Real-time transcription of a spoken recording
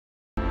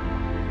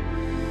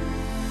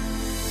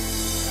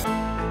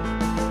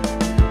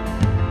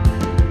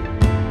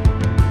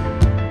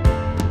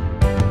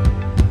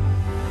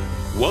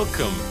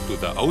Welcome to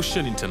the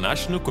Ocean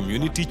International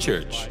Community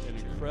Church. An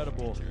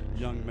incredible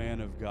young man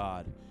of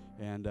God,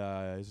 and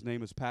his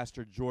name is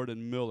Pastor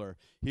Jordan Miller.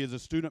 He is a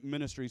student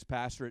ministries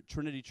pastor at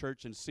Trinity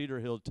Church in Cedar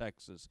Hill,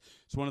 Texas.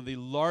 It's one of the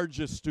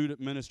largest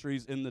student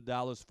ministries in the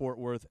Dallas-Fort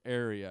Worth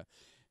area.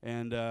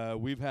 And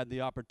we've had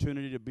the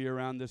opportunity to be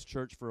around this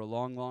church for a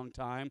long, long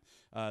time.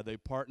 They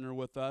partner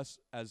with us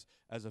as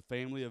a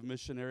family of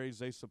missionaries.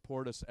 They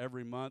support us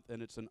every month,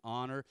 and it's an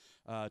honor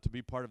to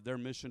be part of their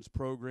missions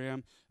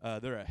program.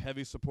 They're a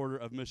heavy supporter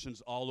of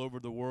missions all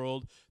over the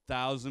world,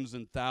 thousands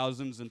and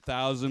thousands and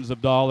thousands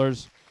of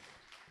dollars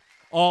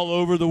all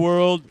over the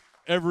world.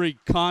 Every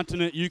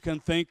continent you can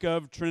think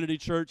of, Trinity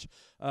Church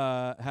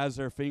has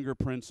their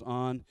fingerprints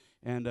on.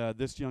 And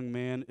this young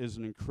man is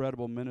an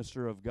incredible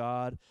minister of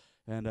God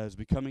and is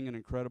becoming an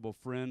incredible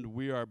friend.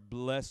 We are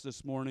blessed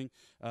this morning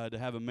to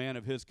have a man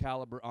of his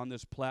caliber on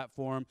this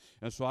platform.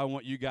 And so I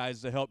want you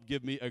guys to help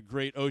give me a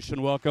great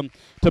ocean welcome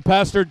to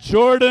Pastor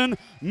Jordan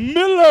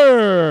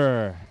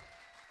Miller.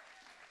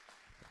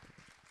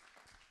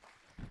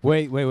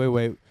 Wait.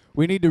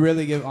 We need to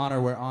really give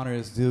honor where honor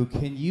is due.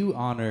 Can you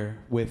honor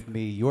with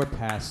me your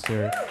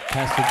pastor,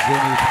 Pastor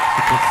Jimmy,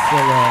 Pastor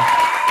Priscilla?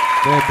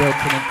 They built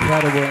an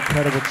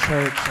incredible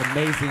church,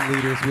 amazing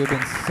leaders. We've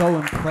been so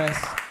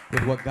impressed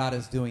with what God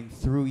is doing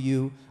through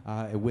you,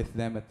 with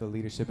them at the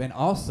leadership. And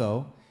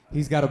also,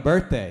 he's got a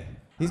birthday.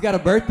 He's got a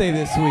birthday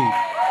this week.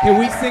 Can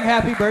we sing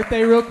happy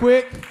birthday real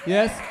quick?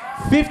 Yes?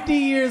 50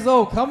 years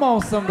old. Come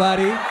on,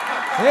 somebody.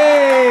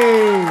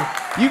 Hey!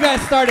 You guys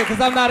start it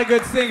because I'm not a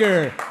good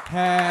singer.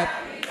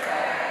 Happy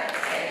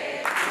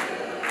birthday to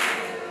you.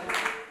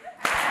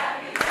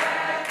 Happy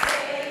birthday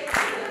to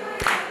you.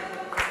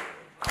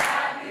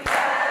 Happy birthday to you.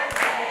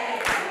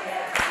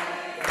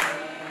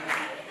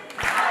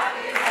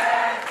 Happy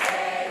birthday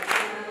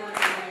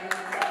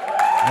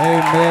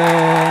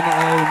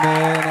to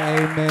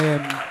you.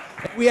 Amen.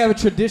 We have a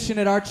tradition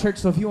at our church,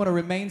 so if you want to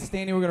remain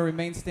standing, we're going to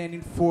remain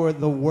standing for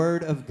the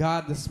Word of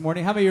God this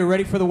morning. How many of you are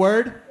ready for the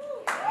Word?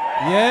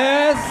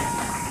 Yes.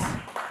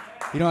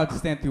 You don't have to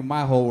stand through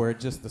my whole word,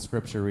 just the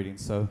scripture reading,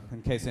 so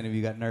in case any of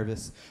you got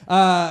nervous.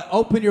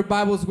 Open your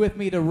Bibles with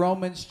me to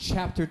Romans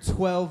chapter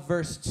 12,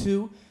 verse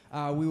 2.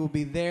 We will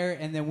be there,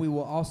 and then we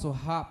will also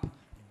hop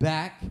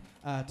back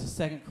to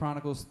 2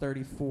 Chronicles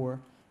 34,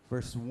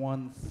 verse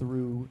 1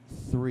 through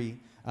 3.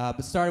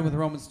 But starting with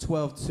Romans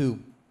 12, 2.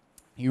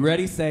 You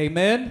ready? Say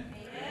amen.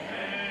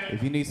 Amen.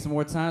 If you need some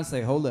more time,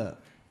 say hold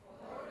up.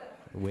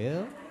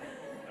 Well,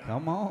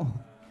 come on.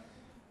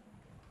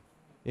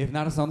 If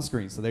not, it's on the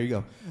screen, so there you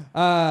go.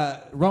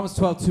 Romans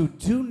 12:2.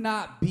 Do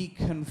not be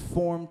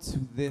conformed to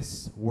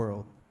this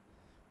world,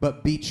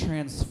 but be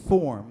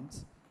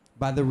transformed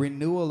by the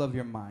renewal of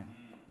your mind,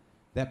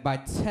 that by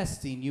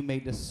testing you may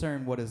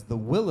discern what is the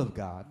will of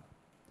God,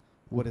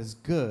 what is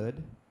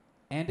good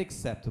and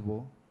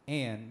acceptable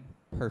and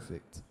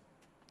perfect.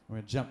 We're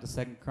going to jump to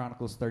 2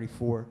 Chronicles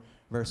 34,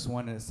 verse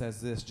 1, and it says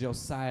this: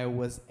 Josiah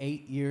was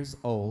 8 years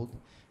old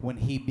when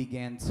he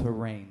began to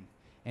reign.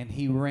 And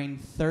he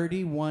reigned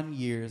 31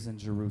 years in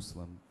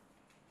Jerusalem.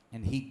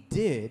 And he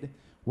did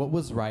what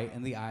was right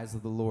in the eyes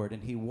of the Lord.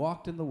 And he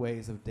walked in the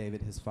ways of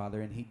David his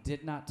father. And he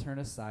did not turn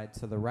aside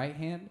to the right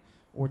hand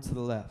or to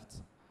the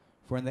left.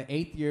 For in the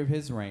 8th year of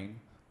his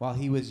reign, while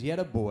he was yet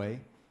a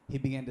boy, he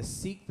began to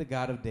seek the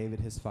God of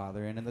David his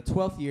father. And in the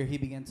 12th year, he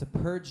began to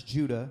purge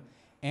Judah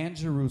and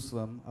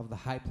Jerusalem of the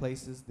high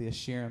places, the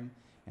Asherim,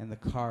 and the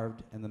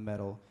carved and the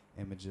metal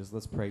images.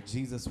 Let's pray.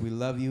 Jesus, we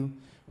love you.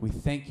 We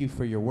thank you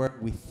for your work.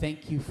 We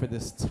thank you for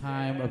this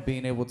time of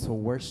being able to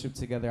worship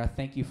together. I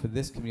thank you for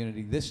this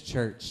community, this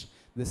church,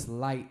 this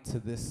light to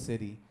this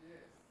city.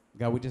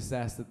 God, we just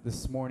ask that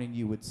this morning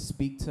you would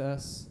speak to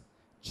us,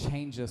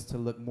 change us to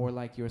look more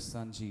like your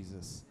son,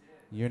 Jesus.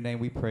 In your name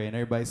we pray. And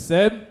everybody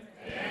said,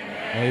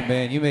 amen.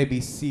 Amen. You may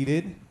be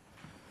seated.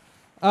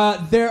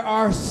 There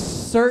are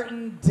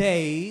certain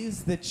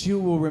days that you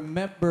will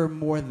remember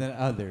more than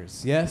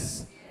others.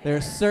 Yes? There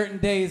are certain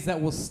days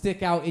that will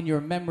stick out in your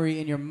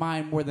memory, in your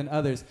mind more than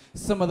others.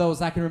 Some of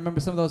those, I can remember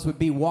some of those would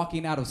be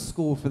walking out of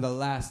school for the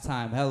last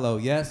time. Hello,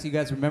 yes? You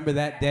guys remember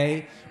that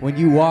day when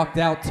you walked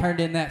out, turned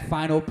in that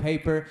final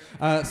paper?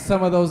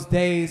 Some of those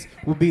days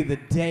will be the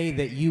day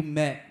that you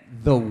met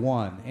the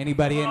one.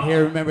 Anybody in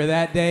here remember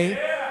that day?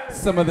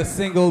 Some of the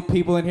single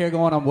people in here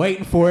going, I'm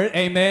waiting for it.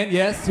 Amen,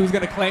 yes? Who's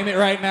going to claim it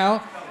right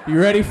now? You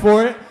ready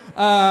for it?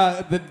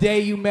 The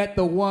day you met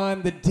the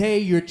one, the day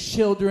your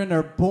children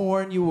are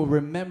born, you will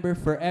remember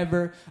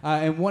forever.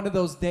 And one of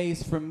those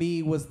days for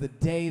me was the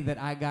day that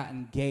I got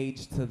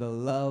engaged to the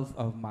love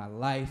of my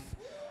life.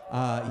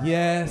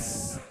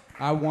 Yes,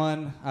 I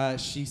won.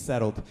 She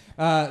settled.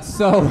 No,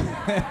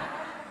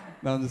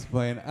 I'm just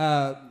playing.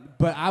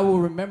 But I will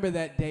remember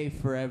that day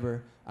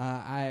forever.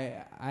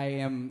 I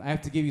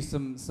have to give you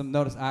some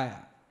notice.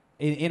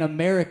 In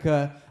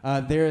America,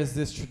 there is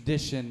this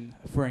tradition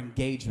for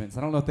engagements.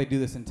 I don't know if they do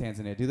this in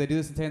Tanzania. Do they do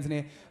this in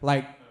Tanzania?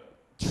 Like,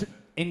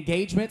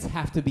 engagements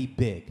have to be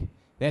big.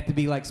 They have to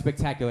be like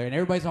spectacular. And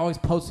everybody's always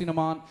posting them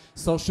on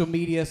social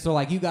media. So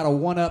like you got to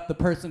one up the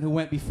person who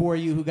went before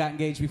you, who got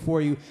engaged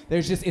before you.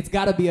 It's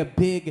got to be a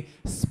big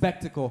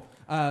spectacle.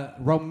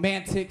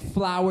 Romantic,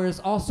 flowers,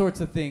 all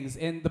sorts of things.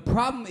 And the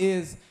problem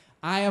is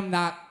I am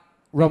not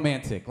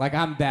romantic. Like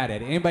I'm bad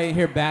at it. Anybody in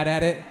here bad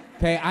at it?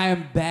 Okay, I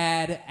am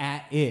bad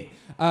at it.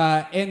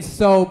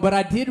 But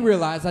I did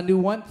realize, I knew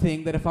one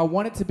thing, that if I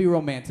wanted to be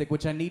romantic,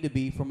 which I need to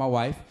be for my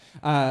wife,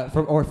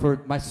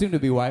 for my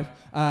soon-to-be wife,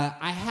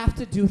 I have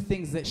to do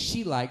things that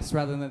she likes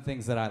rather than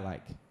things that I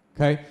like,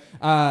 okay?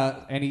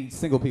 Any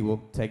single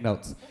people, take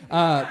notes.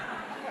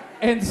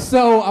 And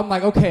so I'm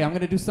like, okay, I'm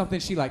gonna do something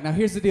she likes. Now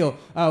here's the deal.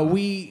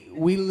 We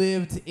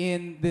lived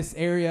in this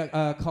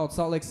area called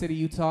Salt Lake City,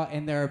 Utah,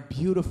 and there are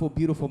beautiful,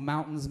 beautiful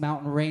mountains,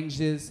 mountain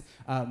ranges,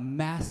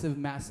 massive,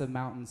 massive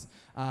mountains.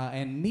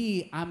 And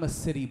me, I'm a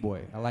city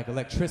boy. I like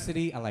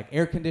electricity, I like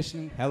air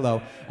conditioning,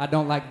 hello. I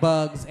don't like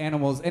bugs,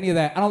 animals, any of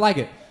that, I don't like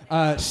it.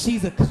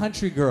 She's a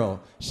country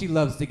girl. She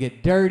loves to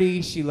get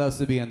dirty, she loves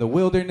to be in the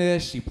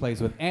wilderness, she plays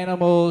with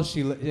animals,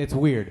 it's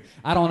weird.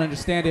 I don't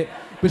understand it,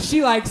 but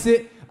she likes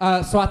it.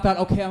 So I thought,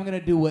 okay, I'm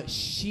gonna do what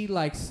she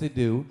likes to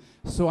do.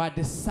 So I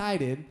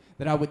decided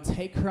that I would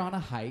take her on a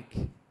hike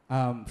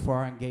for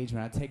our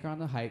engagement. I'd take her on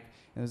the hike,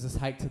 and there was this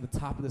hike to the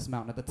top of this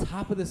mountain. At the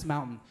top of this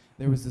mountain,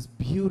 there was this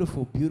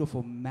beautiful,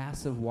 beautiful,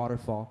 massive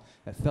waterfall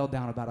that fell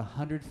down about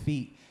 100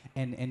 feet,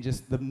 and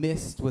just the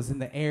mist was in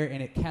the air,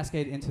 and it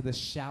cascaded into this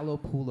shallow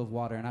pool of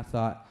water. And I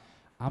thought,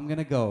 I'm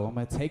gonna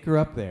take her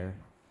up there.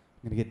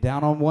 I'm gonna get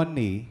down on one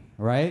knee,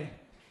 right?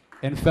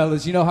 And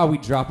fellas, you know how we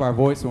drop our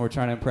voice when we're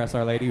trying to impress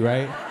our lady,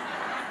 right?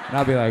 And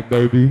I'll be like,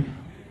 baby,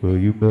 will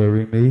you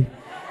marry me?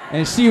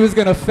 And she was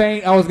gonna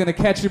faint. I was gonna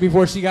catch her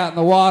before she got in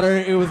the water.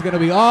 It was gonna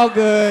be all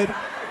good.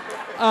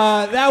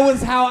 That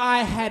was how I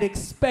had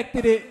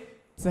expected it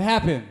to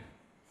happen.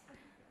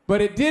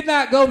 But it did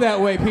not go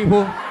that way,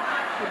 people.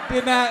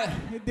 It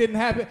didn't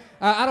happen.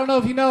 I don't know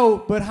if you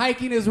know, but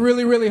hiking is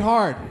really, really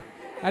hard.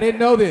 I didn't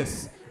know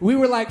this. We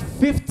were like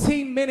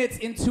 15 minutes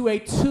into a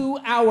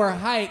 2-hour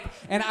hike,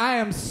 and I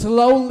am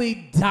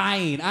slowly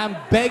dying. I'm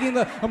begging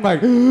I'm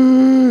like,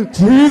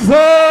 Jesus!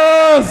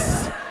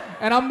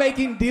 And I'm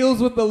making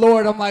deals with the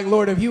Lord. I'm like,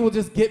 Lord, if you will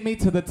just get me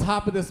to the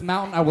top of this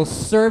mountain, I will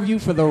serve you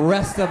for the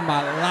rest of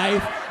my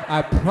life.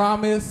 I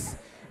promise.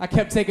 I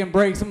kept taking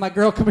breaks. I'm like,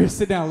 girl, come here,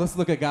 sit down. Let's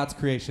look at God's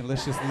creation.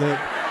 Let's just look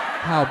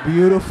how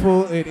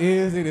beautiful it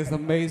is. It is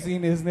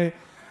amazing, isn't it?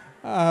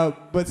 I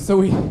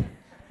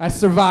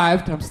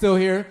survived. I'm still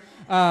here.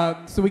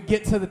 So we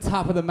get to the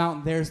top of the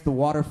mountain. There's the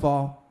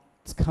waterfall.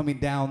 It's coming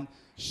down,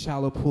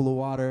 shallow pool of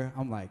water.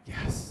 I'm like,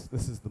 yes,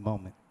 this is the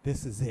moment.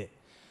 This is it.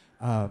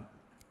 And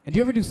do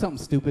you ever do something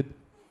stupid?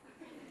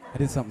 I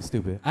did something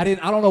stupid. I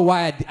don't know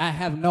why. I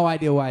have no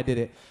idea why I did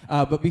it.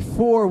 But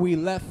before we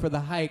left for the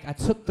hike, I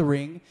took the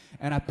ring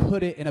and I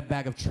put it in a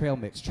bag of trail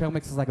mix. Trail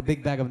mix is like a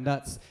big bag of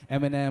nuts,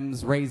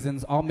 M&Ms,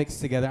 raisins, all mixed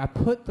together. I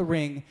put the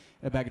ring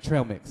in a bag of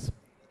trail mix.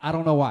 I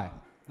don't know why.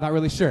 Not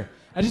really sure.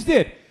 I just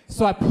did.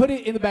 So I put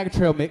it in the bag of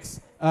trail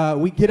mix.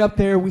 We get up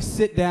there, we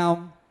sit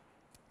down,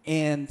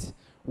 and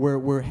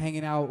we're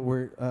hanging out.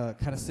 We're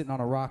kind of sitting on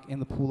a rock in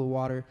the pool of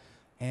water,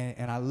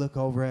 and I look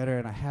over at her,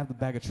 and I have the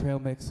bag of trail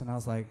mix, and I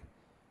was like,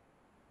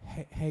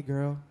 hey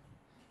girl,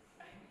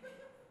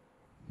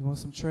 you want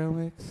some trail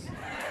mix?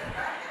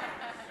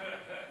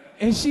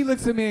 And she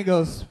looks at me and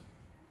goes,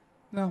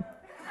 no.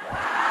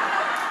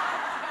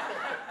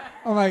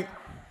 I'm like,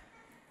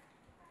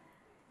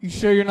 you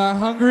sure you're not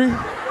hungry?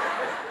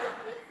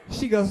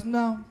 She goes,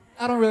 no,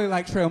 I don't really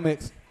like trail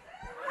mix.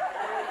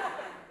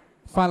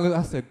 Finally,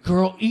 I said,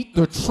 girl, eat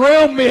the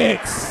trail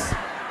mix.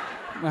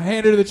 I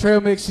handed her the trail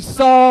mix. She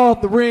saw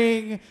the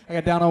ring. I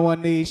got down on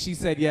one knee. She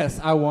said, yes,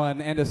 I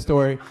won. End of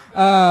story.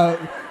 But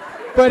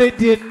it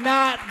did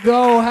not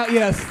go how,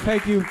 yes,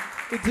 thank you.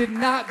 It did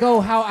not go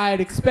how I had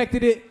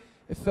expected it.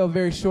 It fell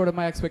very short of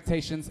my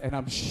expectations, and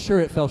I'm sure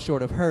it fell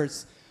short of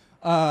hers.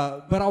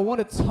 But I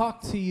want to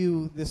talk to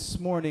you this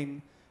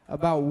morning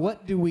about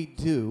what do we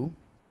do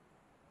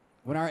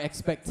when our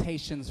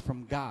expectations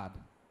from God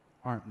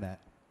aren't met.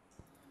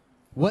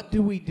 What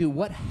do we do?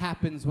 What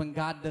happens when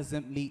God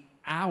doesn't meet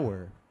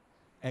our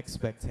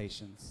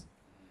expectations?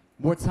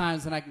 More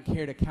times than I can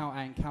care to count,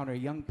 I encounter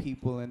young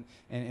people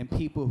and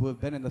people who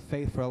have been in the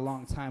faith for a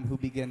long time who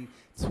begin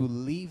to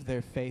leave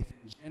their faith.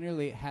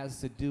 Generally, it has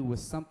to do with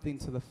something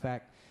to the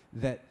fact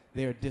that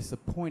they're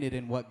disappointed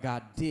in what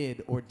God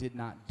did or did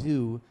not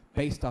do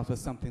based off of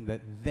something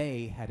that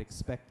they had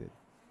expected.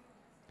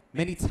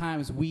 Many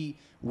times we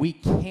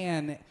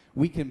can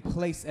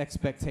place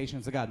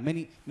expectations of God.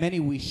 Many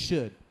we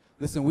should.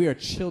 Listen, we are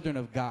children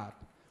of God.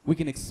 We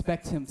can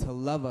expect him to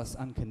love us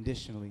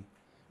unconditionally.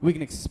 We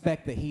can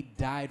expect that he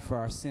died for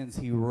our sins.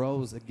 He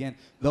rose again.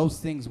 Those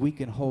things we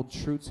can hold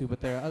true to,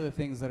 but there are other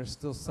things that are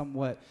still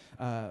somewhat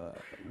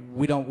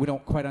we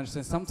don't quite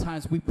understand.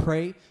 Sometimes we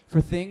pray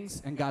for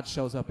things and God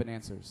shows up and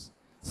answers.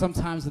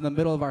 Sometimes in the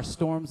middle of our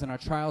storms and our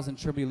trials and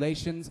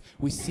tribulations,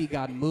 we see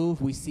God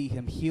move. We see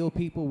him heal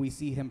people. We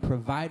see him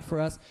provide for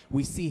us.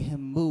 We see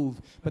him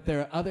move. But there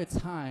are other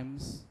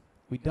times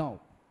we don't.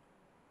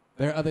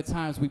 There are other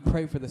times we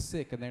pray for the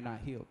sick and they're not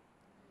healed.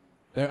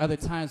 There are other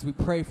times we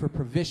pray for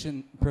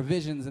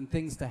provisions and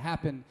things to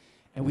happen,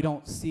 and we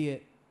don't see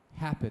it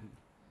happen.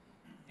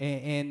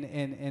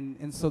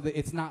 And so that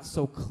it's not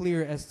so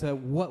clear as to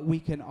what we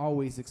can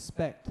always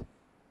expect.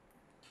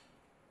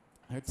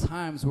 There are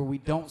times where we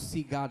don't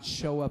see God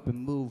show up and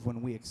move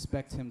when we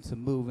expect him to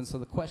move. And so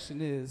the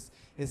question is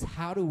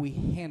how do we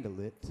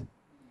handle it?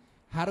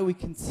 How do we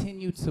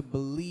continue to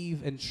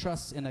believe and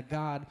trust in a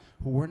God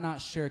who we're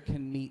not sure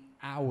can meet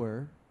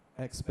our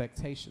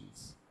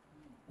expectations?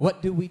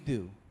 What do we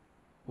do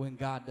when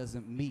God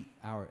doesn't meet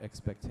our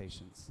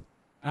expectations?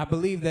 And I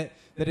believe that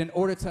in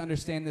order to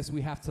understand this,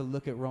 we have to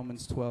look at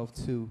Romans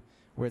 12:2,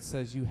 where it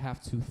says you have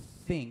to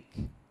think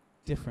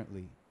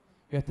differently.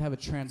 You have to have a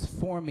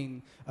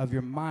transforming of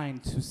your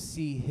mind to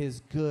see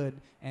his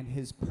good and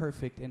his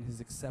perfect and his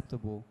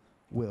acceptable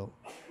will.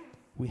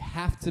 We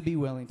have to be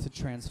willing to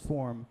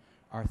transform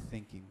our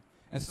thinking.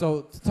 And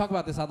so to talk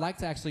about this, I'd like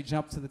to actually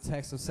jump to the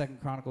text of 2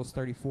 Chronicles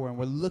 34, and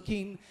we're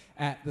looking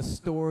at the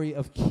story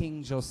of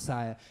King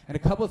Josiah. And a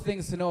couple of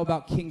things to know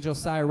about King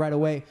Josiah right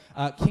away.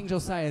 King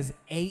Josiah is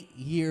 8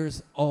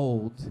 years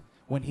old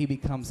when he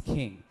becomes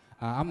king.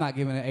 I'm not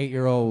giving an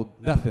 8-year-old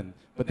nothing,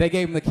 but they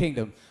gave him the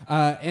kingdom.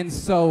 And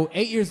so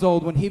 8 years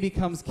old when he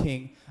becomes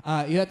king,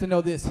 you have to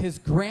know this. His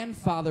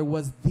grandfather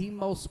was the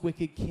most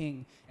wicked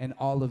king in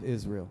all of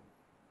Israel.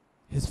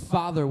 His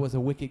father was a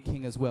wicked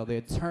king as well. They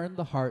had turned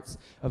the hearts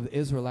of the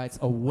Israelites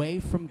away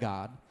from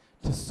God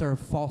to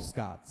serve false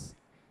gods.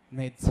 And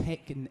they had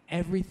taken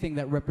everything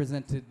that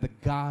represented the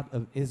God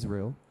of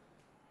Israel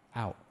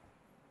out.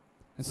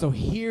 And so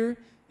here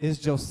is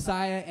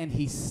Josiah, and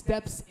he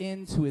steps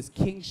into his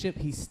kingship.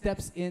 He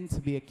steps in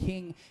to be a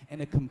king in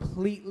a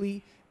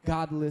completely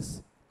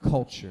godless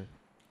culture.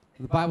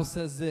 The Bible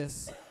says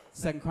this,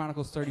 2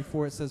 Chronicles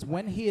 34, it says,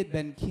 when he had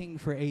been king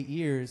for 8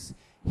 years,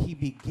 he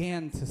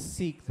began to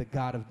seek the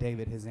God of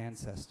David, his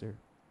ancestor.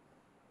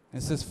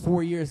 And it says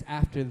 4 years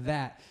after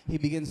that, he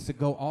begins to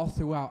go all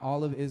throughout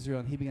all of Israel,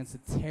 and he begins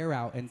to tear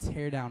out and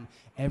tear down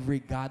every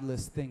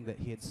godless thing that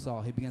he had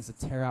saw. He begins to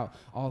tear out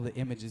all the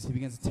images. He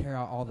begins to tear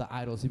out all the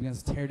idols. He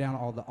begins to tear down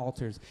all the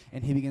altars,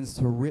 and he begins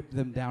to rip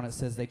them down. It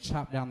says they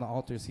chopped down the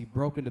altars. He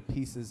broke into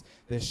pieces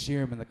the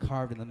Asherim and the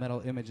carved and the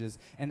metal images.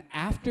 And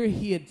after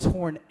he had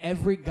torn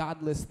every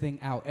godless thing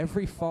out,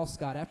 every false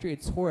god, after he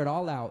had tore it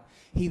all out,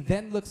 he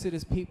then looks at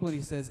his people and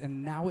he says,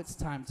 and now it's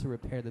time to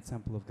repair the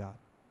temple of God.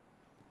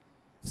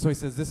 So he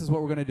says, this is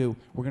what we're going to do.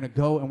 We're going to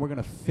go and we're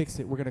going to fix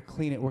it. We're going to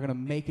clean it. We're going to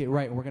make it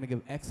right. And we're going to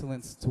give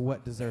excellence to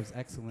what deserves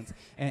excellence.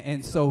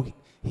 And so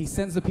he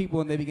sends the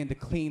people, and they begin to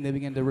clean. They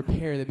begin to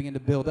repair. They begin to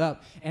build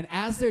up. And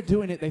as they're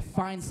doing it, they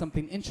find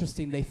something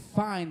interesting. They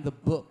find the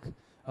book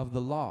of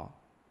the law.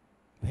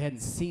 They hadn't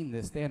seen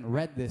this. They hadn't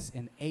read this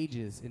in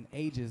ages. In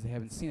ages, they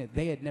haven't seen it.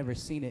 They had never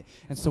seen it.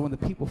 And so when the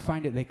people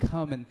find it, they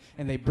come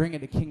and they bring it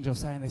to King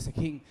Josiah, and they say,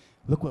 King,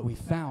 look what we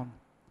found.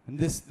 And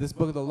this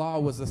book of the law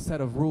was a set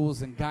of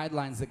rules and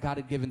guidelines that God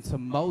had given to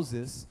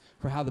Moses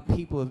for how the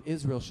people of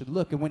Israel should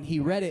look. And when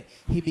he read it,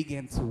 he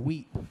began to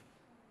weep.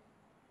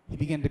 He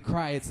began to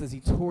cry. It says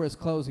he tore his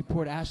clothes, he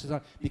poured ashes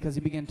on, because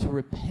he began to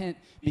repent,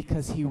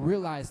 because he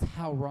realized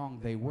how wrong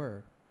they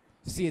were.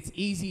 See, it's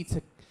easy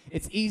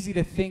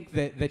to think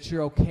that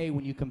you're okay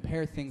when you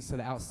compare things to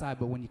the outside,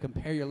 but when you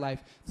compare your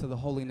life to the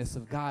holiness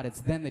of God, it's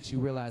then that you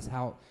realize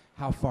how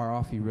far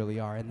off you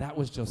really are. And that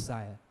was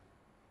Josiah.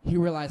 He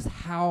realized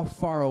how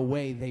far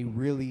away they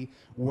really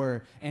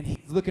were. And he's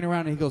looking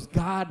around and he goes,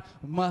 God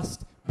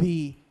must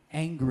be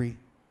angry.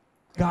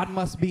 God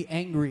must be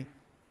angry.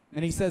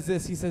 And he says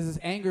this, his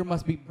anger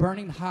must be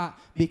burning hot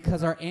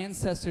because our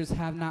ancestors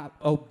have not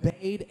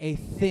obeyed a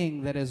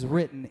thing that is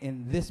written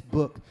in this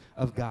book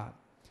of God.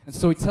 And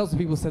so he tells the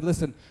people, said,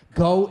 listen,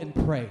 go and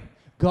pray.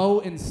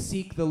 Go and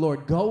seek the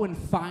Lord. Go and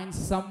find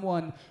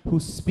someone who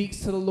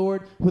speaks to the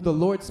Lord, who the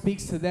Lord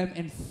speaks to them,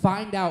 and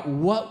find out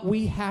what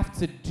we have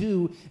to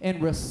do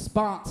in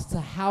response to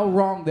how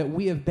wrong that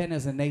we have been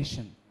as a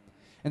nation.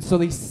 And so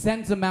he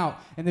sends them out,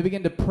 and they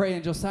begin to pray,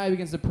 and Josiah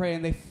begins to pray,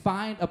 and they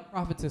find a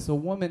prophetess, a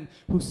woman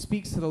who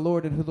speaks to the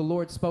Lord and who the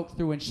Lord spoke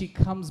through, and she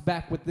comes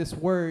back with this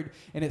word,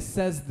 and it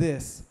says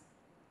this.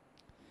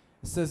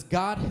 It says,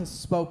 God has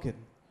spoken.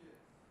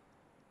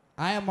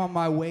 I am on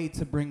my way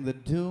to bring the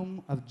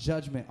doom of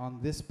judgment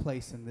on this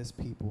place and this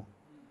people.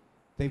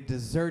 They've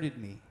deserted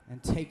me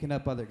and taken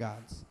up other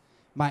gods.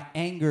 My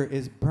anger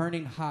is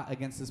burning hot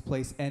against this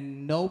place,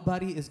 and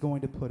nobody is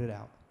going to put it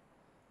out.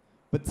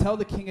 But tell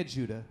the king of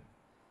Judah,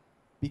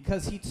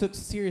 because he took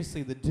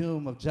seriously the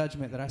doom of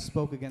judgment that I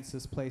spoke against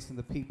this place and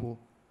the people,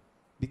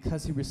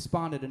 because he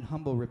responded in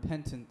humble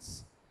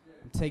repentance,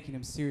 I'm taking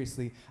him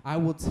seriously, I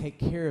will take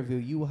care of you.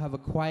 You will have a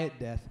quiet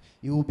death.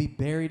 You will be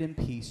buried in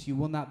peace. You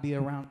will not be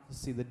around to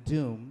see the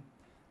doom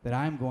that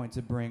I'm going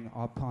to bring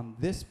upon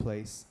this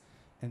place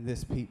and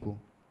this people.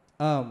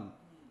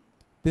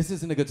 This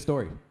isn't a good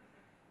story.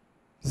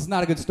 This is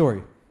not a good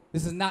story.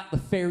 This is not the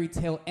fairy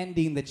tale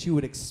ending that you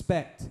would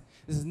expect.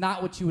 This is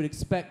not what you would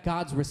expect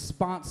God's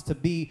response to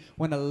be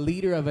when a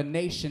leader of a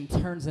nation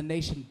turns a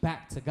nation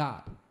back to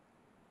God.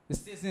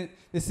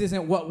 This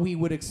isn't what we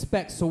would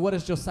expect. So what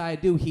does Josiah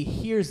do? He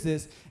hears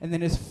this, and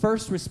then his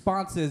first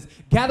response is,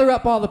 gather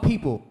up all the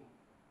people.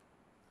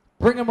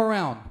 Bring them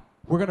around.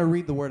 We're going to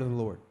read the word of the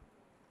Lord.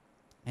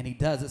 And he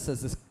does. It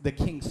says this, the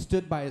king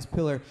stood by his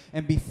pillar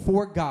and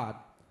before God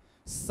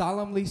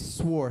solemnly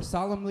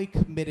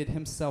committed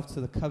himself to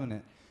the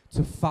covenant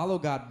to follow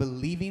God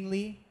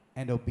believingly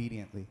and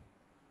obediently.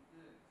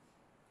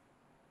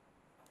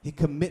 He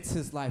commits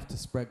his life to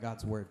spread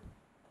God's word.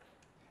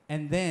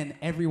 And then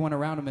everyone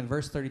around him, in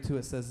verse 32,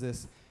 it says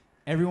this,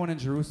 everyone in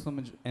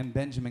Jerusalem and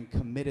Benjamin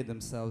committed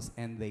themselves,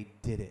 and they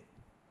did it.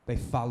 They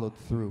followed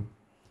through.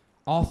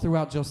 All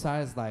throughout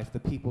Josiah's life, the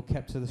people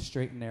kept to the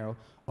straight and narrow,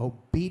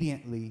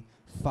 obediently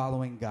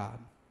following God,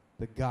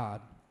 the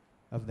God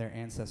of their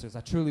ancestors.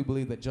 I truly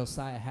believe that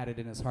Josiah had it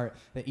in his heart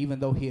that even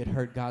though he had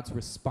heard God's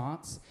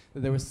response,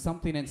 that there was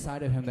something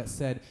inside of him that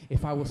said,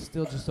 if I will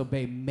still just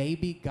obey,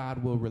 maybe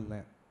God will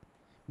relent.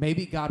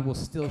 Maybe God will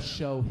still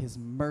show his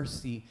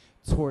mercy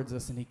towards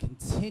us. And he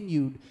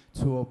continued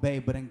to obey.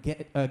 But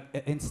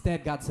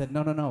instead, God said,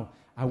 no,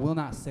 I will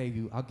not save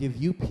you. I'll give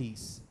you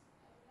peace.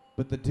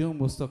 But the doom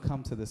will still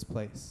come to this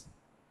place.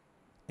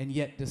 And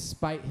yet,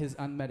 despite his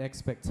unmet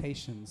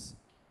expectations,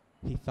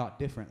 he thought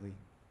differently.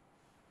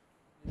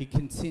 He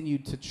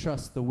continued to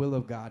trust the will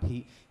of God.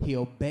 He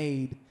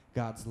obeyed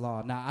God's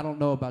law. Now, I don't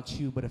know about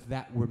you, but if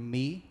that were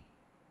me,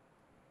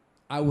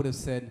 I would have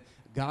said,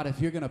 God,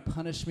 if you're going to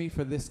punish me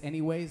for this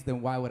anyways,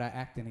 then why would I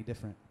act any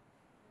different?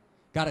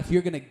 God, if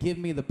you're going to give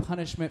me the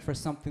punishment for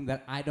something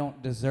that I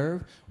don't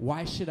deserve,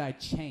 why should I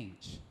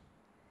change?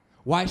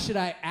 Why should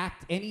I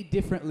act any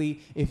differently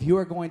if you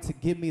are going to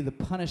give me the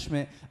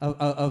punishment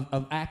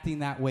of acting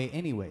that way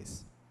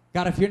anyways?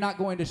 God, if you're not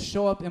going to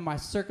show up in my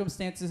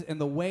circumstances in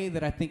the way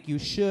that I think you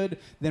should,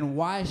 then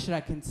why should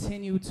I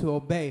continue to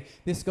obey?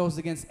 This goes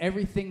against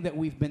everything that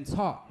we've been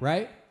taught,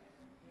 right?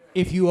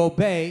 If you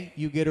obey,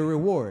 you get a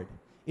reward.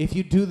 If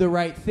you do the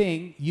right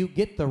thing, you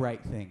get the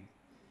right thing.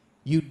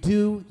 You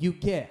do, you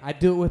get. I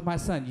do it with my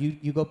son.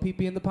 You go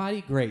pee-pee in the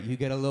potty? Great. You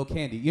get a little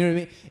candy. You know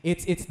what I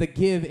mean? It's the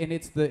give and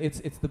it's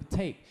the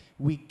take.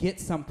 We get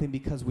something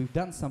because we've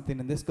done something,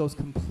 and this goes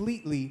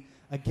completely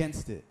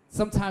against it.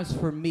 Sometimes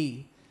for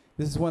me,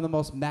 this is one of the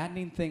most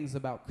maddening things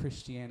about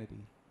Christianity.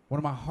 One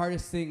of my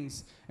hardest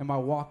things in my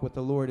walk with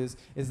the Lord is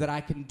that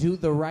I can do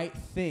the right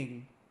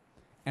thing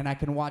and I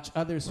can watch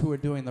others who are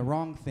doing the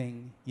wrong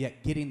thing,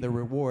 yet getting the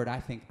reward I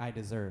think I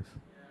deserve.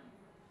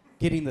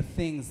 Getting the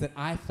things that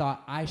I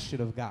thought I should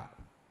have got.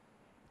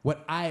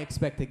 What I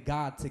expected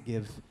God to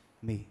give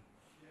me.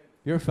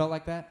 You ever felt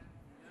like that?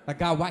 Like,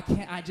 God, why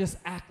can't I just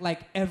act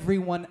like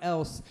everyone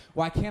else?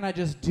 Why can't I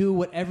just do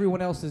what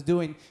everyone else is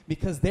doing?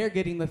 Because they're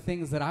getting the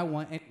things that I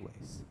want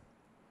anyways.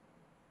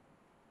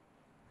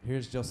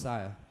 Here's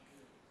Josiah.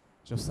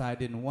 Josiah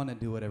didn't want to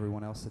do what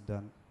everyone else had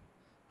done.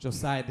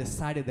 Josiah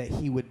decided that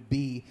he would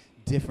be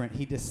different.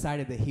 He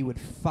decided that he would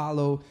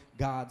follow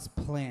God's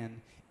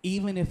plan,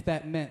 even if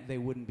that meant they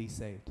wouldn't be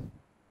saved.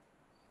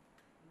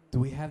 Do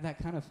we have that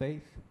kind of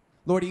faith?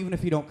 Lord, even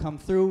if you don't come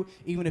through,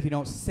 even if you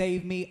don't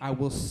save me, I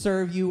will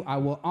serve you, I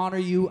will honor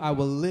you, I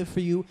will live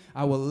for you,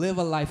 I will live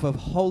a life of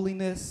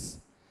holiness,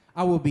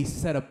 I will be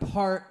set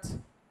apart.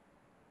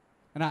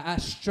 And I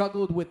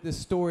struggled with this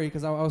story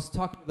because I was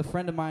talking with a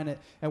friend of mine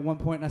at one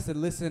point, and I said,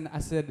 listen,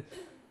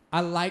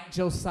 I like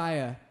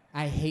Josiah,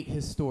 I hate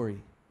his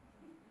story.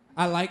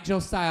 I like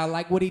Josiah, I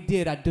like what he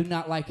did, I do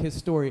not like his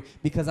story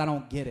because I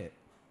don't get it.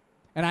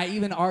 And I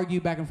even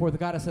argued back and forth with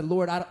God. I said,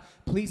 Lord,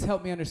 please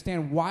help me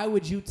understand. Why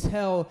would you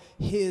tell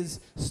his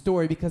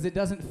story? Because it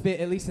doesn't fit,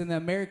 at least in the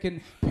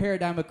American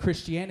paradigm of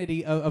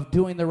Christianity, of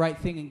doing the right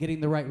thing and getting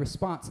the right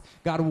response.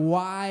 God,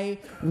 why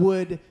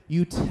would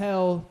you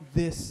tell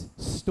this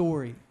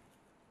story?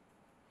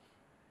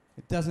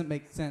 It doesn't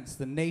make sense.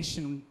 The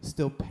nation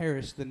still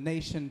perished. The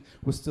nation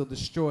was still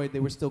destroyed. They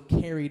were still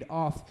carried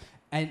off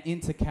and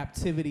into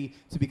captivity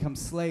to become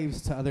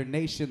slaves to other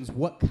nations.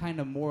 What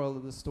kind of moral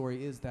of the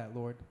story is that,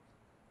 Lord?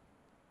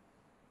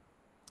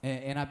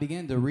 And I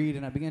began to read,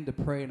 and I began to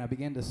pray, and I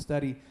began to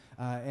study.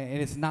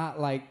 And it's not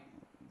like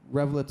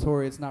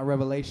revelatory, it's not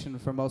revelation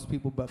for most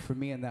people, but for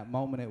me in that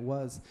moment it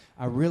was.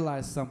 I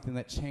realized something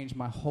that changed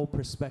my whole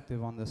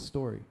perspective on this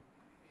story.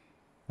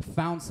 I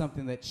found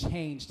something that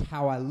changed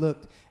how I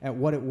looked at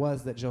what it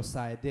was that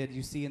Josiah did.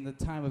 You see, in the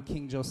time of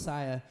King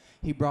Josiah,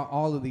 he brought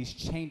all of these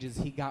changes.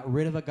 He got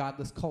rid of a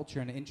godless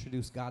culture and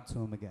introduced God to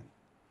him again.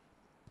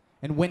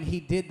 And when he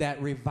did that,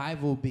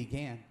 revival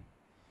began.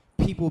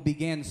 People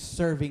began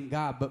serving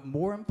God, but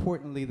more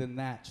importantly than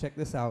that, check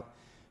this out,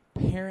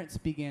 parents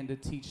began to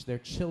teach their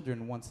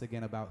children once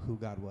again about who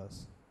God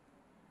was.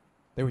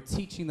 They were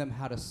teaching them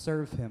how to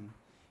serve him,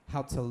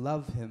 how to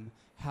love him,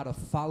 how to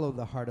follow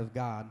the heart of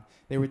God.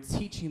 They were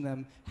teaching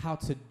them how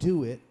to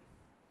do it,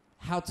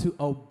 how to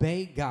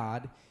obey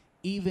God,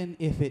 even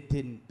if it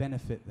didn't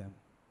benefit them.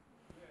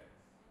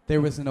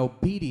 There was an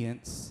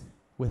obedience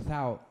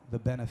without the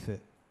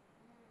benefit.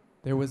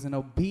 There was an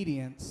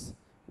obedience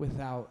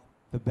without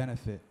the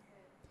benefit.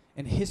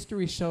 And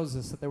history shows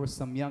us that there were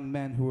some young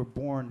men who were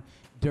born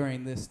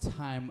during this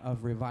time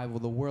of revival.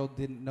 The world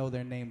didn't know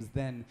their names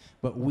then,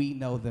 but we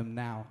know them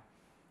now.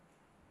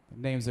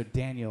 Their names are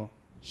Daniel,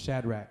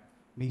 Shadrach,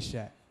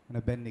 Meshach, and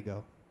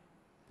Abednego.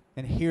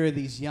 And here are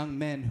these young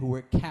men who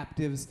were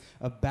captives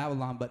of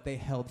Babylon, but they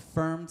held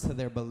firm to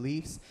their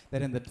beliefs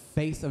that in the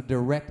face of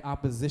direct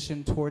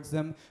opposition towards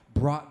them,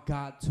 brought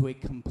God to a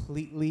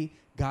completely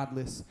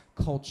godless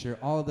culture.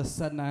 All of a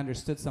sudden, I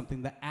understood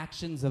something. The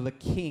actions of a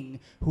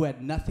king who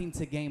had nothing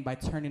to gain by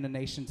turning a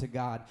nation to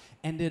God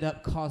ended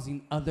up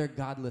causing other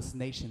godless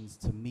nations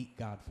to meet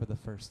God for the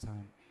first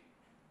time.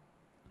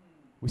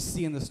 We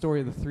see in the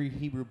story of the 3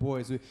 Hebrew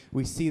boys,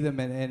 we see them,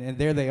 and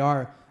there they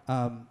are,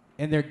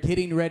 and they're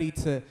getting ready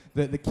to,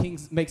 the king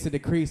makes a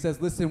decree, says,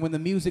 listen, when the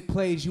music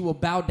plays, you will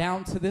bow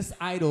down to this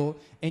idol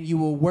and you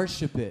will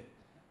worship it.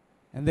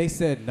 And they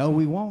said, no,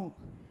 we won't.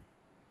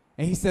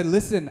 And he said,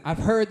 listen, I've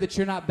heard that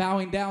you're not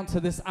bowing down to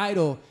this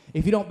idol.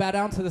 If you don't bow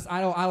down to this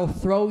idol, I will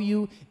throw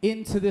you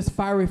into this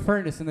fiery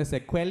furnace. And they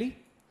said, Kweli?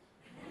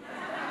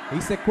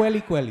 He said,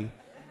 Kweli, Kweli.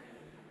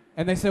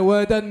 And they said, well,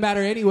 it doesn't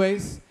matter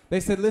anyways. They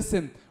said,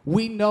 listen,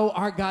 we know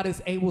our God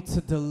is able to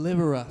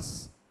deliver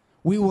us.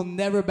 We will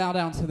never bow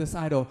down to this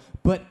idol.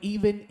 But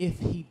even if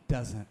he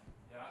doesn't,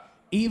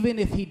 even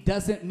if he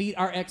doesn't meet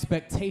our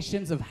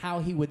expectations of how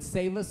he would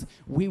save us,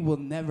 we will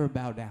never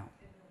bow down.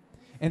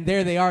 And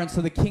there they are. And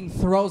so the king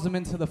throws them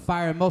into the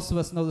fire. And most of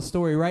us know the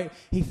story, right?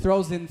 He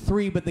throws in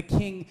 3, but the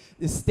king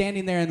is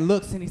standing there and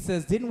looks and he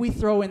says, didn't we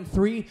throw in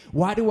 3?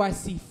 Why do I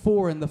see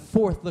 4? And the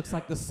 4th looks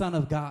like the Son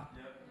of God.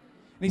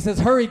 And he says,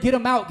 hurry, get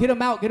them out, get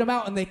them out, get them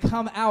out. And they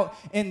come out.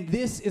 And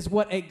this is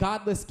what a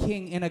godless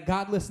king in a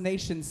godless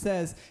nation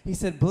says. He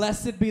said,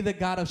 blessed be the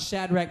God of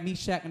Shadrach,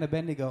 Meshach, and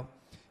Abednego.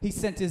 He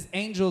sent his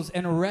angels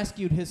and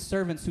rescued his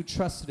servants who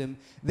trusted him.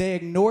 They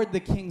ignored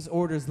the king's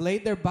orders,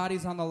 laid their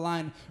bodies on the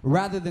line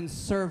rather than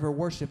serve or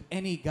worship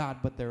any god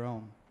but their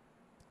own.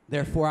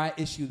 Therefore, I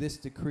issue this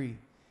decree.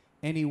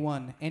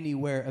 Anyone,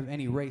 anywhere, of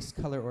any race,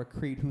 color, or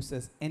creed who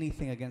says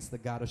anything against the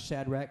God of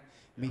Shadrach,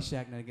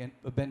 Meshach, and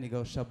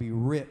Abednego shall be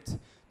ripped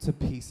to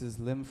pieces,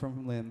 limb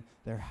from limb,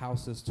 their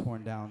houses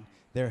torn down.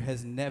 There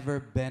has never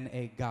been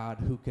a God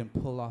who can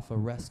pull off a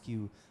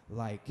rescue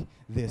like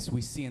this.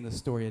 We see in the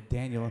story of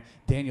Daniel.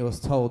 Daniel is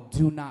told,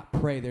 do not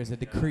pray. There's a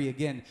decree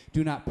again.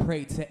 Do not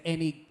pray to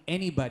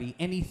anybody,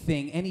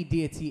 anything, any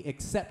deity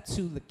except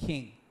to the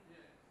king.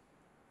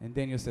 And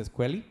Daniel says,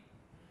 Kweli?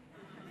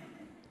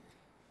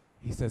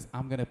 He says,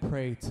 I'm going to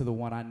pray to the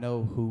one I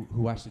know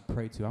who I should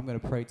pray to. I'm going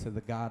to pray to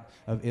the God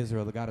of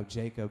Israel, the God of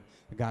Jacob,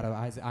 the God of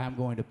Isaac. I am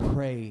going to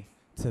pray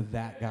to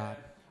that God.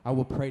 I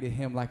will pray to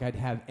him like I'd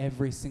have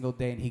every single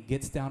day. And he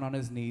gets down on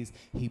his knees.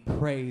 He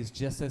prays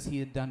just as he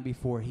had done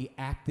before. He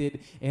acted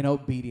in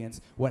obedience.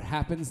 What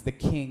happens? The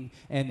king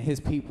and his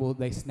people,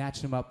 they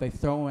snatch him up. They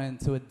throw him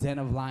into a den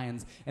of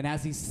lions. And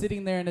as he's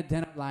sitting there in a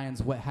den of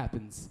lions, what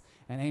happens?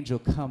 An angel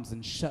comes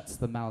and shuts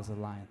the mouths of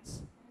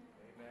lions.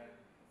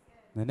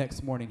 The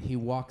next morning, he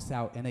walks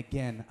out, and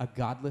again, a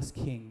godless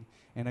king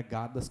and a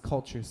godless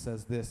culture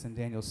says this in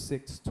Daniel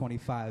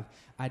 6:25,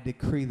 I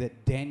decree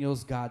that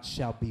Daniel's God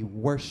shall be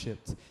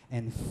worshipped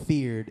and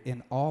feared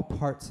in all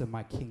parts of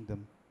my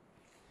kingdom.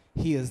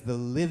 He is the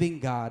living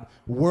God,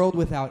 world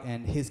without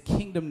end. His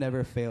kingdom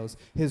never fails.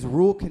 His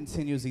rule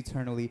continues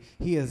eternally.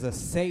 He is a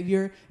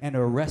savior and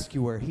a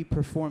rescuer. He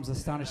performs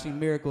astonishing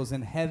miracles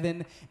in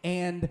heaven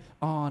and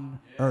on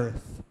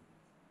earth.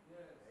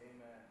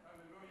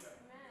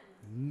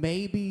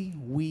 Maybe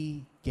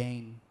we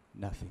gain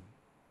nothing.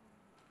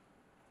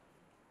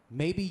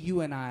 Maybe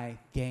you and I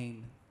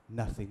gain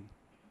nothing.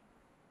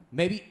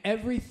 Maybe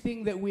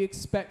everything that we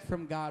expect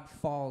from God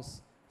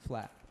falls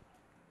flat.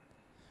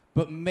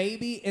 But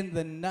maybe in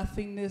the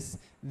nothingness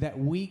that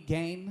we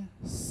gain,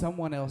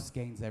 someone else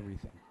gains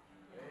everything.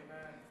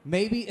 Amen.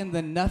 Maybe in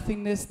the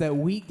nothingness that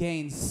we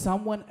gain,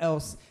 someone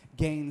else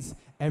gains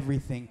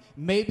everything.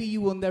 Maybe you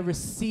will never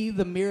see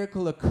the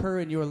miracle occur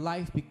in your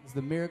life because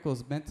the miracle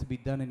is meant to be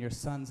done in your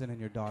sons and in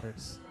your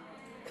daughters.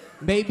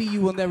 Maybe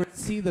you will never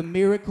see the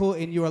miracle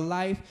in your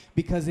life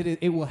because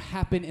it will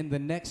happen in the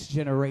next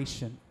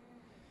generation.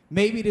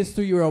 Maybe it is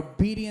through your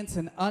obedience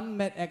and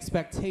unmet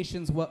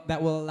expectations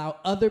that will allow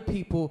other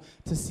people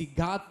to see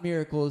God's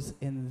miracles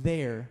in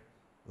their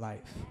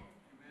life.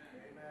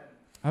 Amen.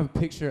 I have a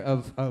picture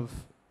of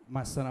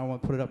my son. I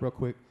want to put it up real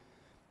quick.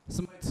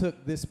 Somebody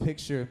took this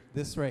picture,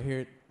 this right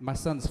here. My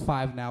son's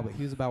 5 now, but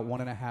he was about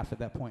 1.5 at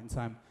that point in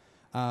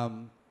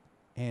time.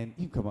 And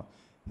you come up.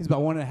 He's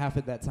about 1.5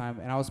 at that time.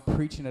 And I was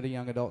preaching at a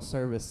young adult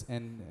service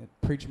and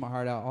preaching my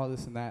heart out, all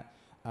this and that.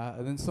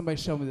 And then somebody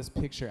showed me this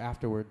picture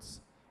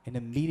afterwards. And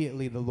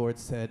immediately the Lord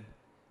said,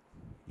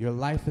 your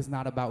life is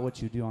not about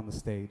what you do on the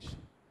stage.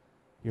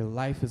 Your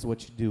life is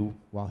what you do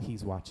while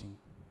he's watching.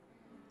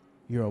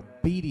 Your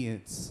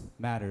obedience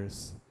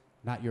matters,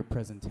 not your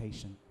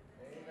presentation.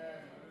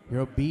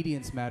 Your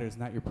obedience matters,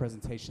 not your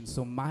presentation.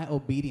 So my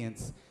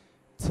obedience,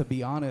 to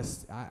be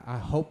honest, I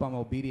hope I'm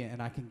obedient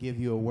and I can give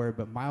you a word,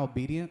 but my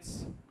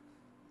obedience,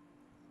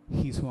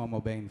 he's who I'm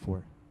obeying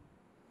for.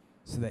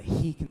 so that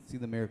he can see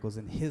the miracles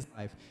in his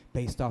life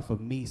based off of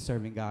me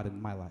serving God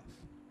in my life.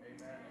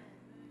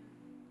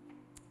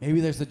 Maybe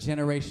there's a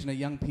generation of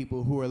young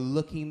people who are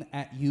looking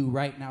at you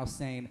right now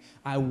saying,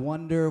 I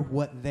wonder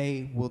what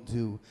they will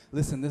do.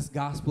 Listen, this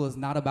gospel is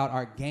not about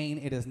our gain.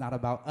 It is not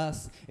about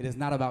us. It is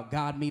not about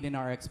God meeting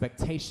our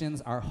expectations,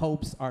 our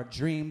hopes, our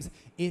dreams.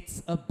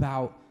 It's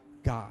about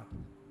God.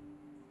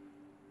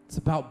 It's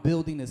about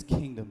building his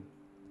kingdom.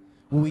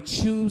 Will we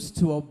choose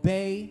to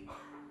obey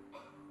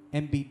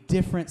and be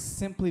different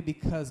simply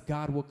because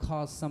God will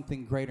cause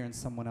something greater in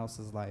someone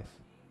else's life?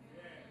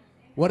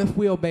 What if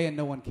we obey and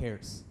no one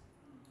cares?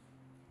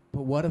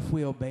 But what if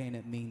we obey and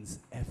it means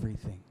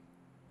everything?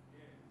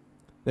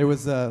 There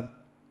was,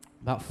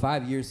 about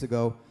 5 years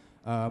ago,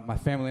 my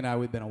family and I,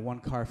 we've been a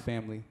one-car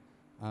family,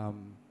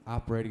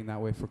 operating that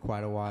way for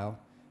quite a while.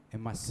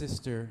 And my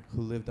sister,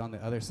 who lived on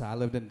the other side, I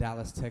lived in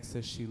Dallas,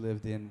 Texas. She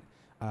lived in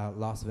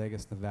Las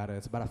Vegas, Nevada.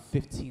 It's about a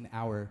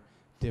 15-hour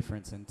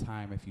difference in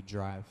time if you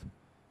drive.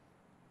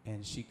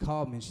 And she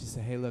called me and she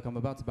said, hey, look, I'm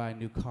about to buy a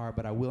new car,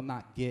 but I will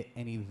not get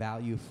any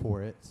value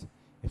for it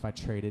if I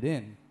trade it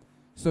in.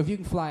 So if you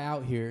can fly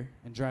out here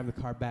and drive the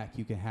car back,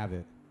 you can have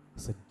it. I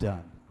said,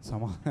 done. So I'm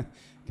gonna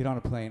get on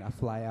a plane. I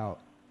fly out.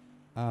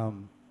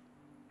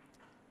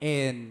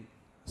 And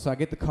so I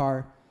get the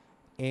car,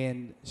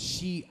 and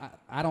she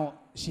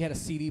had a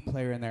CD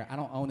player in there. I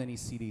don't own any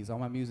CDs. All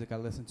my music I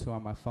listen to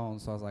on my phone.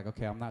 So I was like,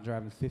 okay, I'm not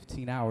driving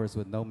 15 hours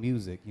with no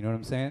music. You know what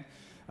I'm saying?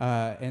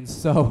 And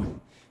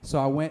so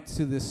I went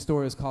to this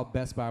store. It's called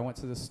Best Buy. I went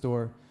to this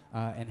store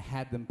and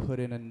had them put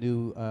in a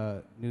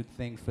new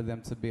thing for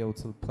them to be able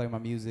to play my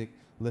music,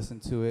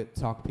 listen to it,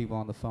 talk to people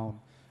on the phone.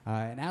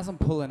 And as I'm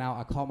pulling out,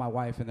 I called my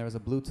wife, and there was a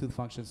Bluetooth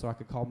function so I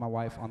could call my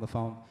wife on the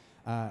phone.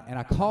 And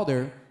I called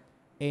her,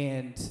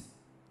 and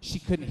she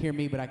couldn't hear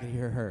me, but I could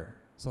hear her.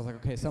 So I was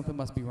like, okay, something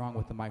must be wrong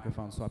with the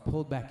microphone. So I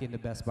pulled back into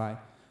Best Buy.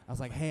 I was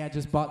like, hey, I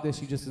just bought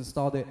this. You just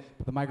installed it,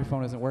 but the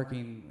microphone isn't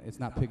working. It's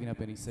not picking up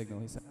any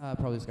signal. He said, I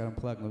probably just got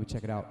unplugged. Let me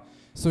check it out.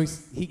 So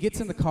he gets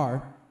in the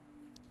car,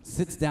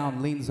 sits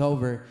down, leans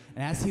over,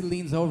 and as he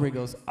leans over, he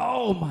goes,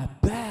 oh, my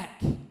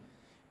back.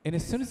 And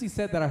as soon as he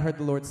said that, I heard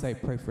the Lord say,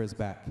 pray for his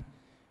back.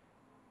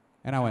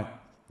 And I went,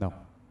 no.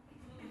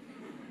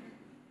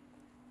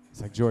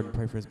 He's like, Jordan,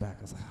 pray for his back.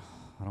 I was like,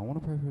 oh, I don't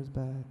want to pray for his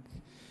back.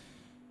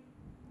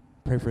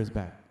 Pray for his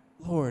back.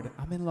 Lord,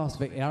 I'm in Las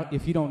Vegas.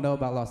 If you don't know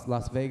about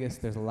Las Vegas,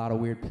 there's a lot of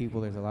weird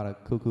people. There's a lot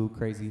of cuckoo,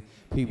 crazy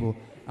people.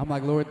 I'm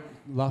like, Lord,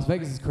 Las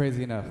Vegas is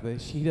crazy enough.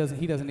 He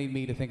doesn't need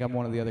me to think I'm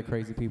one of the other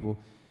crazy people.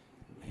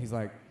 He's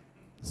like,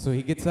 so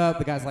he gets up.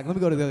 The guy's like, let me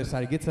go to the other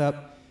side. He gets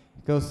up,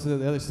 goes to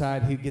the other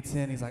side. He gets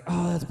in. He's like,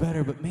 oh, that's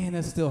better, but man,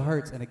 that still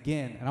hurts. And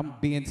again, and I'm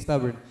being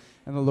stubborn.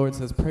 And the Lord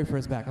says, pray for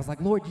his back. I was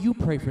like, Lord, you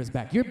pray for his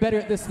back. You're better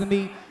at this than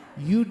me.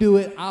 You do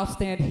it. I'll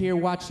stand here,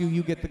 watch you.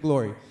 You get the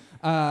glory.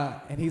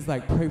 And he's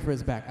like, pray for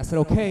his back. I said,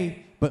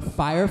 okay, but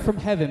fire from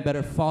heaven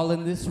better fall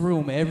in this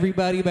room.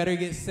 Everybody better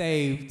get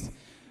saved.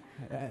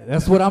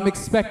 That's what I'm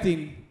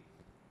expecting.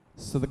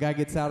 So the guy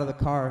gets out of the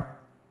car,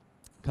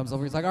 comes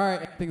over. He's like, all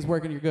right, everything's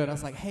working. You're good. I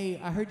was like, hey,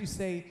 I heard you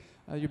say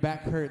your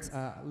back hurts.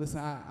 Listen,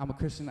 I'm a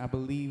Christian. I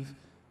believe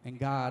in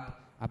God.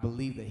 I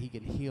believe that he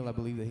can heal. I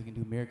believe that he can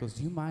do miracles.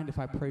 Do you mind if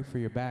I pray for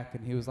your back?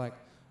 And he was like,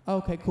 oh,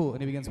 okay, cool.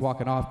 And he begins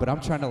walking off, but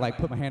I'm trying to like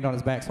put my hand on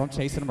his back, so I'm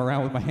chasing him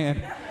around with my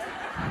hand.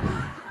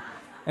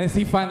 And as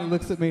he finally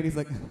looks at me, and he's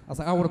like, I was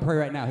like, I want to pray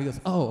right now. He goes,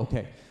 oh,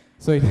 okay.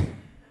 So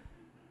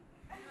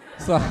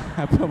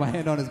I put my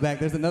hand on his back.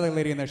 There's another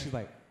lady in there. She's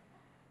like,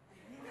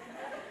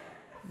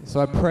 so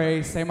I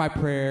pray, say my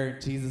prayer,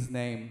 in Jesus'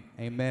 name,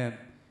 amen.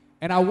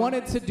 And I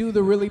wanted to do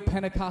the really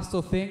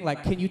Pentecostal thing,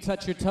 like, can you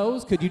touch your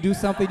toes? Could you do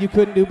something you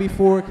couldn't do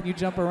before? Can you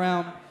jump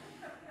around?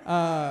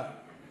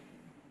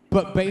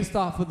 But based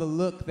off of the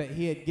look that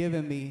he had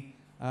given me,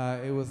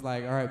 it was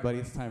like, all right, buddy,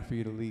 it's time for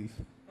you to leave.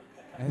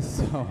 And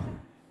so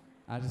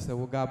I just said,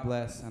 well, God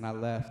bless, and I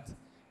left,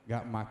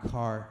 got in my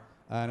car.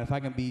 And if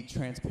I can be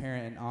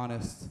transparent and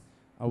honest,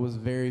 I was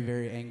very,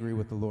 very angry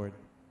with the Lord.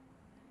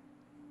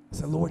 I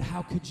said, Lord,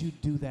 how could you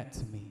do that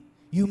to me?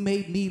 You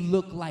made me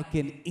look like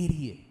an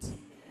idiot.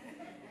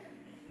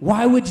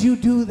 Why would you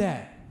do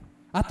that?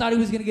 I thought he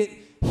was going to get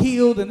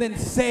healed and then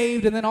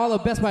saved, and then all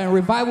of Best Buy and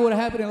revival would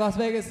have happened in Las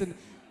Vegas. And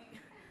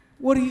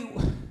what do you...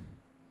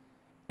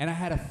 And I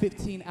had a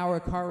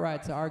 15-hour car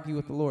ride to argue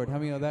with the Lord. How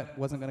many of that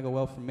wasn't going to go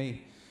well for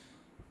me?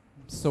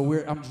 So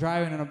I'm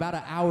driving, and about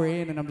an hour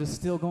in, and I'm just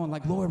still going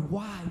like, Lord,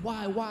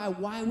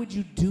 why would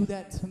you do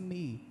that to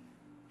me?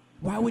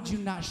 Why would you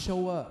not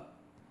show up?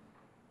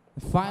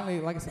 And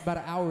finally, like I said, about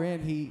an hour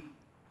in, he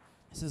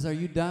says, are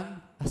you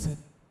done? I said,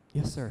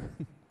 yes, sir.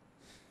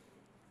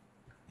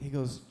 He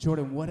goes,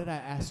 Jordan, what did I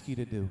ask you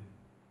to do?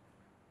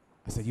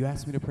 I said, you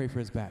asked me to pray for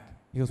his back.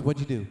 He goes, what'd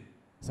you do?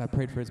 I said, I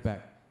prayed for his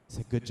back. I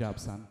said, good job,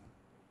 son.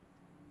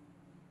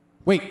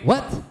 Wait,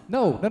 what?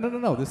 No.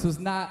 This was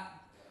not,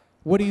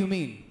 what do you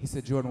mean? He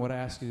said, Jordan, what did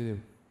I ask you to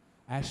do?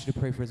 I asked you to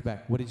pray for his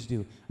back. What did you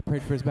do? I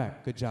prayed for his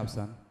back. Good job,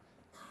 son.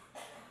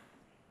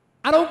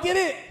 I don't get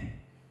it.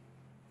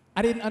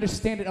 I didn't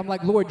understand it. I'm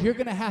like, Lord, you're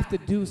going to have to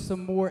do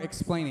some more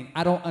explaining.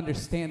 I don't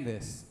understand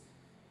this.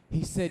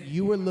 He said,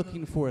 you were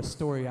looking for a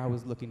story, I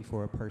was looking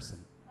for a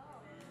person.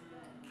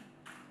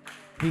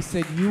 He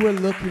said, you were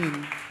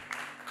looking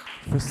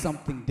for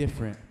something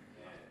different.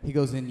 He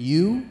goes, in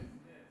you,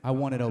 I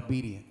wanted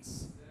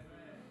obedience.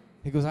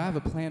 He goes, I have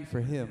a plan for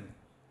him.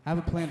 I have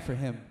a plan for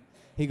him.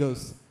 He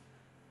goes,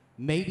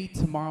 maybe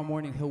tomorrow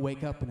morning he'll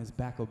wake up and his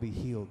back will be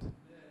healed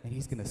and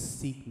he's going to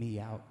seek me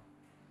out.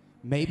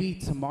 Maybe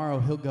tomorrow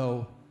he'll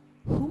go,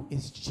 who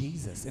is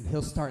Jesus? And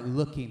he'll start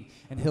looking,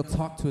 and he'll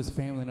talk to his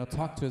family, and he'll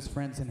talk to his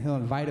friends, and he'll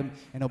invite them,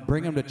 and he'll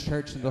bring them to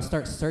church, and they'll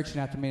start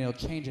searching after me, and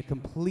he'll change a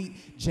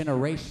complete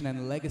generation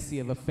and legacy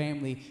of a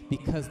family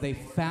because they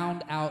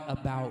found out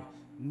about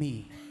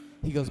me.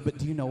 He goes, but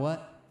do you know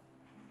what?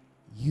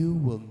 You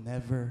will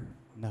never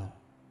know.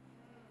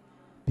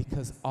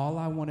 Because all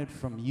I wanted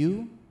from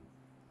you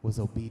was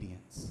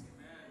obedience.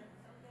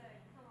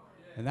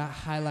 And that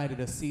highlighted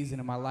a season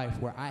in my life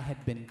where I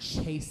had been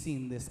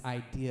chasing this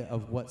idea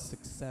of what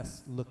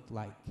success looked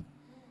like.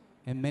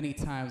 And many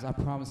times I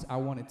promised I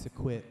wanted to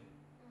quit.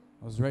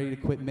 I was ready to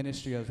quit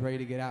ministry. I was ready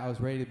to get out. I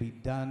was ready to be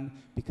done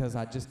because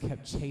I just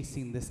kept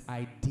chasing this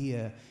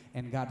idea.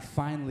 And God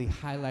finally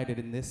highlighted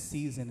in this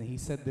season, and he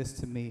said this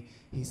to me.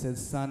 He said,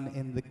 son,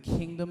 in the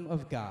kingdom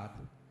of God,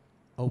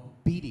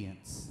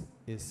 obedience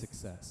is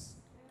success.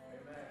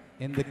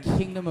 In the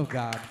kingdom of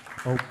God,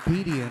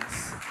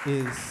 obedience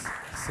is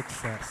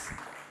success.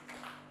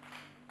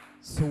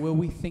 So will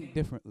we think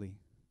differently?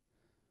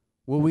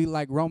 Will we,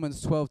 like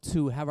Romans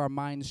 12:2, have our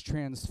minds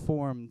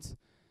transformed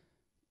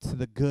to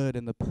the good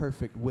and the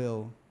perfect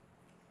will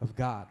of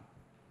God?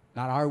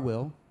 Not our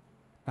will,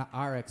 not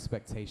our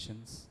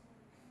expectations,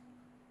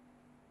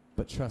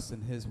 but trust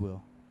in his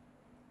will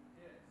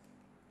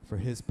for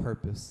his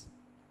purpose.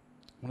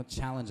 I want to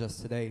challenge us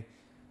today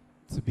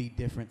to be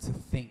different, to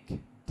think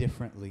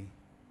differently,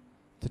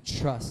 to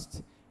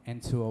trust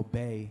and to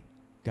obey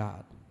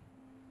God.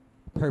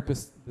 The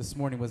purpose this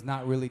morning was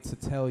not really to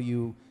tell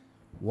you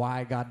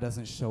why God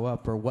doesn't show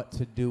up or what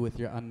to do with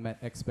your unmet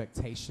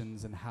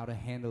expectations and how to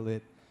handle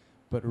it,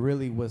 but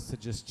really was to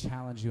just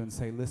challenge you and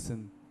say,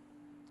 listen,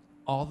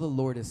 all the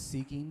Lord is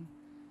seeking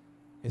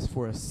is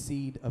for a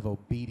seed of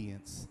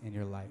obedience in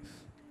your life.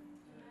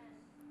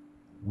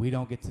 We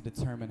don't get to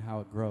determine how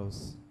it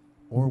grows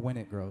or when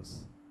it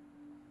grows,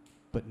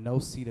 but no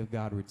seed of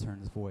God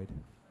returns void.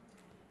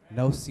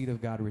 No seed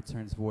of God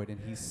returns void, and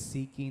he's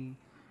seeking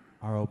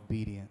our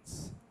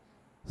obedience.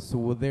 So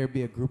will there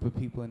be a group of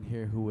people in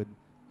here who would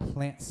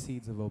plant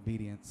seeds of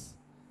obedience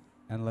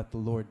and let the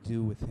Lord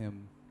do with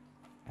him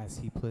as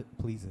he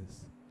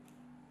pleases?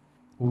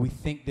 Will we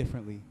think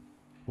differently?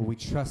 Will we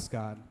trust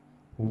God?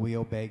 Will we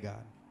obey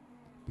God?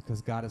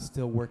 Because God is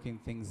still working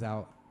things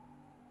out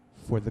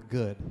for the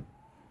good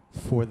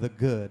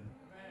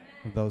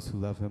of those who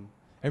love him.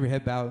 Every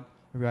head bowed,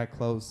 every eye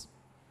closed.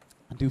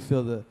 I do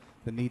feel the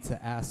need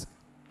to ask,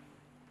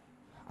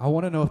 I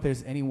want to know if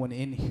there's anyone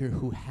in here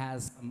who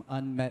has some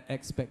unmet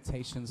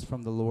expectations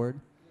from the Lord.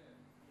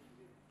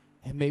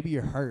 And maybe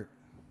you're hurt.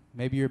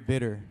 Maybe you're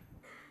bitter.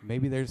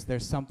 Maybe there's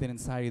something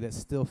inside you that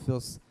still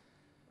feels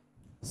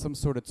some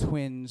sort of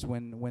twinge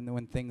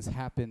when things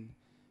happen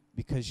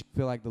because you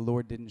feel like the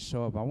Lord didn't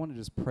show up. I want to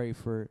just pray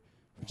for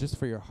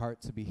your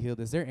heart to be healed.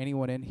 Is there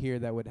anyone in here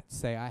that would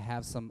say, I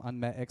have some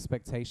unmet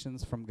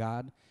expectations from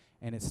God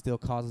and it still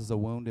causes a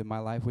wound in my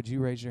life? Would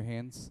you raise your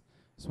hands?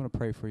 I just want to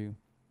pray for you.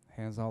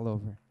 Hands all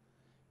over.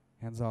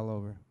 Hands all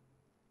over.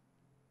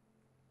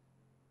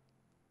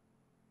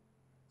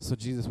 So,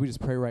 Jesus, we just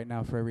pray right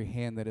now for every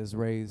hand that is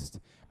raised.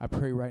 I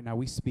pray right now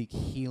we speak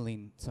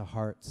healing to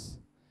hearts.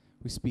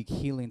 We speak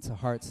healing to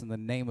hearts in the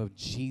name of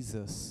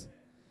Jesus.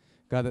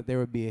 God, that there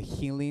would be a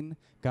healing,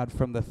 God,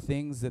 from the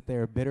things that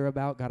they're bitter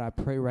about. God, I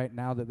pray right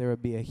now that there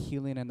would be a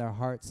healing in their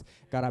hearts.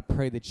 God, I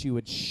pray that you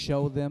would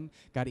show them.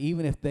 God,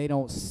 even if they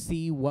don't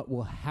see what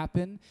will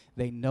happen,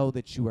 they know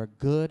that you are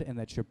good and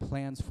that your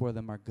plans for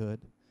them are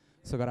good.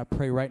 So, God, I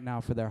pray right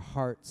now for their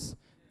hearts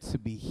to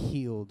be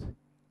healed.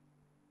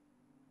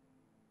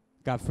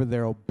 God, for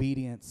their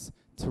obedience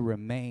to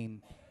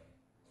remain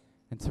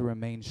and to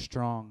remain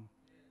strong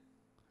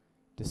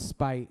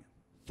despite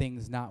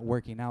things not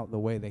working out the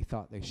way they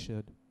thought they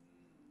should.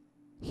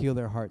 Heal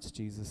their hearts,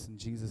 Jesus, in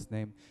Jesus'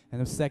 name. And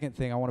the second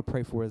thing I want to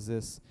pray for is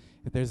this.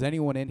 If there's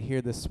anyone in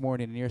here this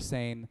morning and you're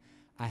saying,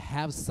 I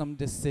have some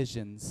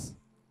decisions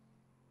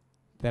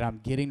that I'm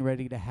getting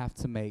ready to have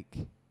to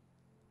make,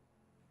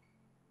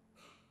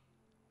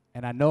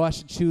 and I know I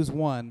should choose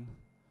one,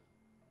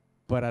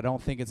 but I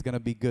don't think it's going to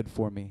be good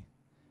for me.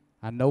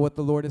 I know what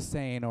the Lord is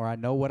saying, or I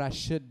know what I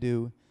should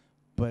do,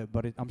 but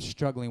I'm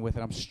struggling with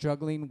it. I'm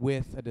struggling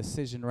with a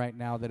decision right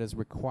now that is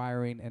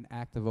requiring an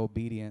act of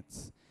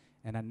obedience,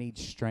 and I need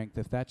strength.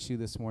 If that's you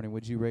this morning,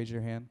 would you raise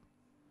your hand?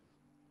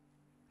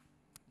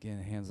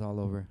 Again, hands all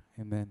over.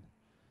 Amen.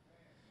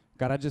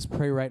 God, I just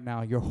pray right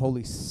now your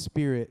Holy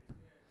Spirit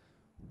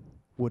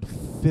would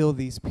fill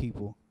these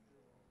people.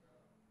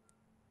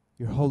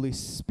 Your Holy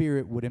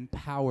Spirit would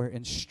empower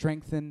and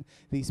strengthen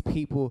these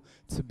people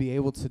to be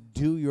able to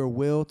do your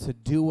will, to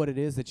do what it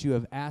is that you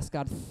have asked.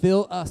 God,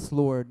 fill us,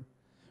 Lord,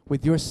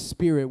 with your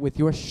spirit, with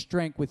your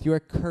strength, with your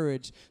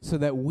courage, so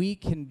that we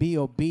can be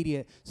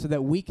obedient, so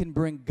that we can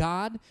bring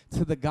God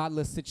to the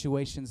godless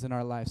situations in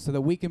our life, so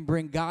that we can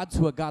bring God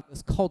to a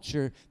godless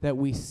culture that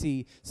we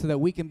see, so that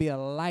we can be a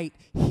light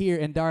here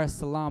in Dar es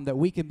Salaam, that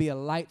we can be a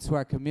light to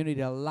our community,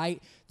 a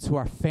light to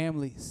our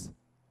families.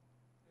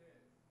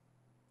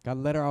 God,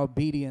 let our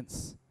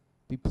obedience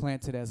be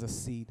planted as a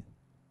seed.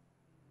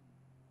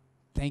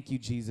 Thank you,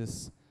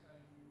 Jesus,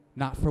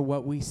 not for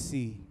what we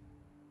see,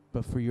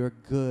 but for your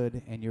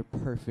good and your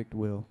perfect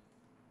will.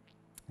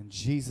 In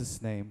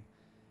Jesus' name.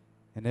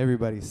 And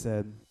everybody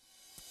said,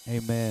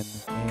 amen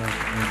and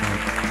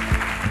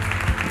amen.